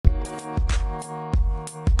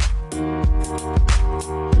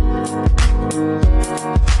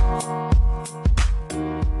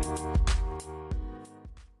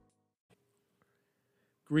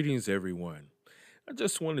Greetings, everyone. I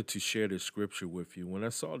just wanted to share this scripture with you. When I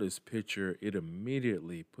saw this picture, it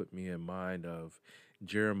immediately put me in mind of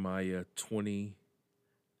Jeremiah 20,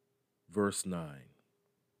 verse 9.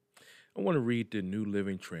 I want to read the New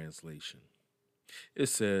Living Translation. It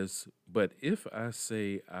says, "But if I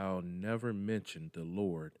say I'll never mention the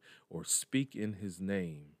Lord or speak in his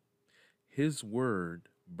name, his word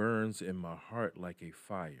burns in my heart like a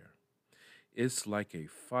fire. It's like a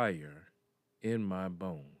fire in my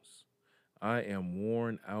bones. I am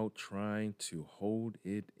worn out trying to hold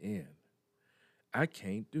it in. I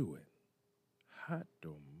can't do it." Hot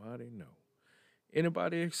almighty no.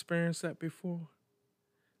 Anybody experienced that before?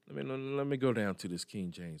 Let me go down to this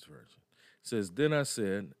King James Version. It says, "Then I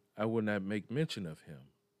said, I will not make mention of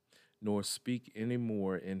him, nor speak any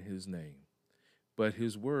more in his name. But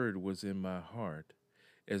his word was in my heart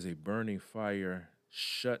as a burning fire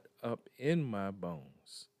shut up in my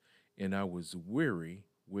bones. And I was weary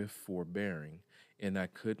with forbearing, and I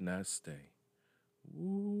could not stay."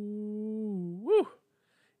 Ooh, woo.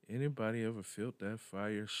 Anybody ever felt that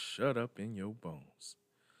fire shut up in your bones?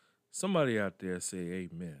 Somebody out there say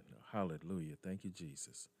amen. Hallelujah. Thank you,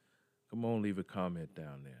 Jesus. Come on, leave a comment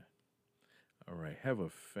down there. All right. Have a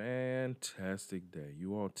fantastic day.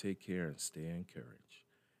 You all take care and stay encouraged.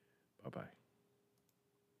 Bye-bye.